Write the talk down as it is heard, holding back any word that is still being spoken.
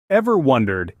Ever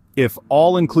wondered if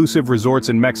all-inclusive resorts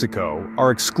in Mexico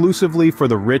are exclusively for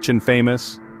the rich and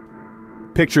famous?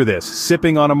 Picture this,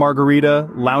 sipping on a margarita,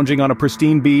 lounging on a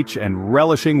pristine beach, and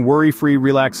relishing worry-free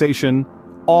relaxation,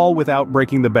 all without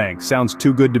breaking the bank. Sounds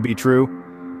too good to be true?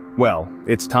 Well,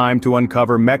 it's time to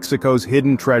uncover Mexico's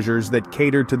hidden treasures that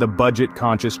cater to the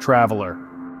budget-conscious traveler.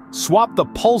 Swap the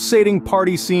pulsating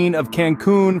party scene of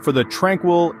Cancun for the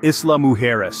tranquil Isla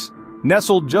Mujeres.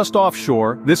 Nestled just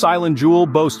offshore, this island jewel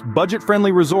boasts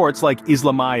budget-friendly resorts like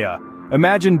Isla Maya.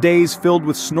 Imagine days filled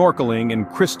with snorkeling in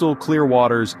crystal-clear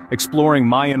waters, exploring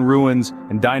Mayan ruins,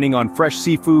 and dining on fresh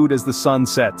seafood as the sun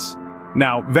sets.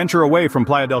 Now, venture away from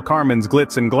Playa del Carmen's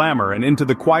glitz and glamour and into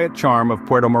the quiet charm of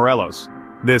Puerto Morelos.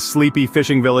 This sleepy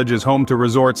fishing village is home to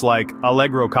resorts like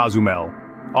Alegro Cozumel,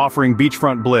 offering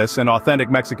beachfront bliss and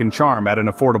authentic Mexican charm at an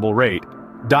affordable rate.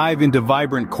 Dive into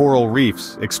vibrant coral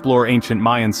reefs, explore ancient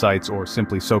Mayan sites, or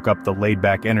simply soak up the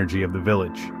laid-back energy of the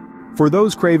village. For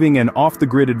those craving an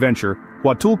off-the-grid adventure,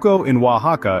 Huatulco in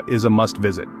Oaxaca is a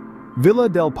must-visit. Villa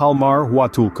del Palmar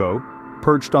Huatulco,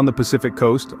 perched on the Pacific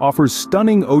coast, offers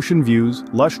stunning ocean views,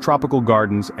 lush tropical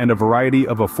gardens, and a variety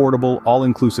of affordable,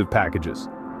 all-inclusive packages.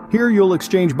 Here you'll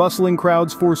exchange bustling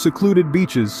crowds for secluded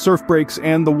beaches, surf breaks,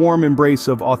 and the warm embrace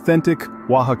of authentic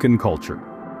Oaxacan culture.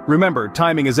 Remember,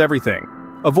 timing is everything.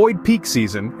 Avoid peak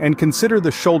season and consider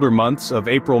the shoulder months of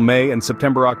April, May, and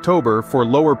September-October for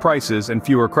lower prices and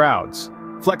fewer crowds.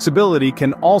 Flexibility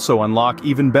can also unlock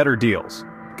even better deals.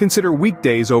 Consider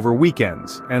weekdays over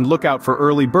weekends, and look out for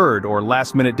early bird or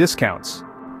last-minute discounts.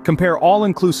 Compare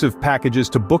all-inclusive packages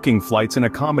to booking flights and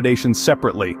accommodations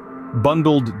separately.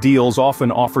 Bundled deals often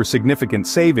offer significant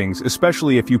savings,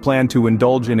 especially if you plan to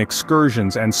indulge in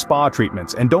excursions and spa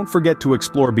treatments, and don't forget to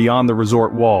explore beyond the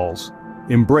resort walls.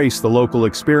 Embrace the local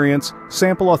experience,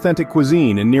 sample authentic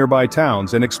cuisine in nearby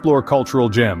towns, and explore cultural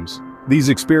gems. These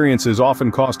experiences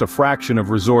often cost a fraction of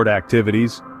resort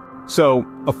activities. So,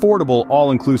 affordable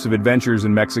all-inclusive adventures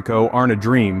in Mexico aren't a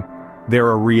dream,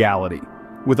 they're a reality.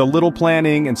 With a little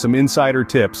planning and some insider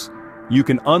tips, you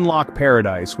can unlock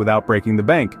paradise without breaking the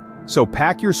bank. So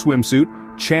pack your swimsuit,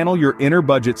 channel your inner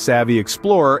budget-savvy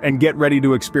explorer, and get ready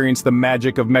to experience the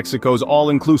magic of Mexico's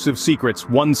all-inclusive secrets,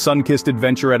 one sun-kissed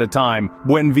adventure at a time.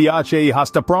 Buen viaje y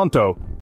hasta pronto!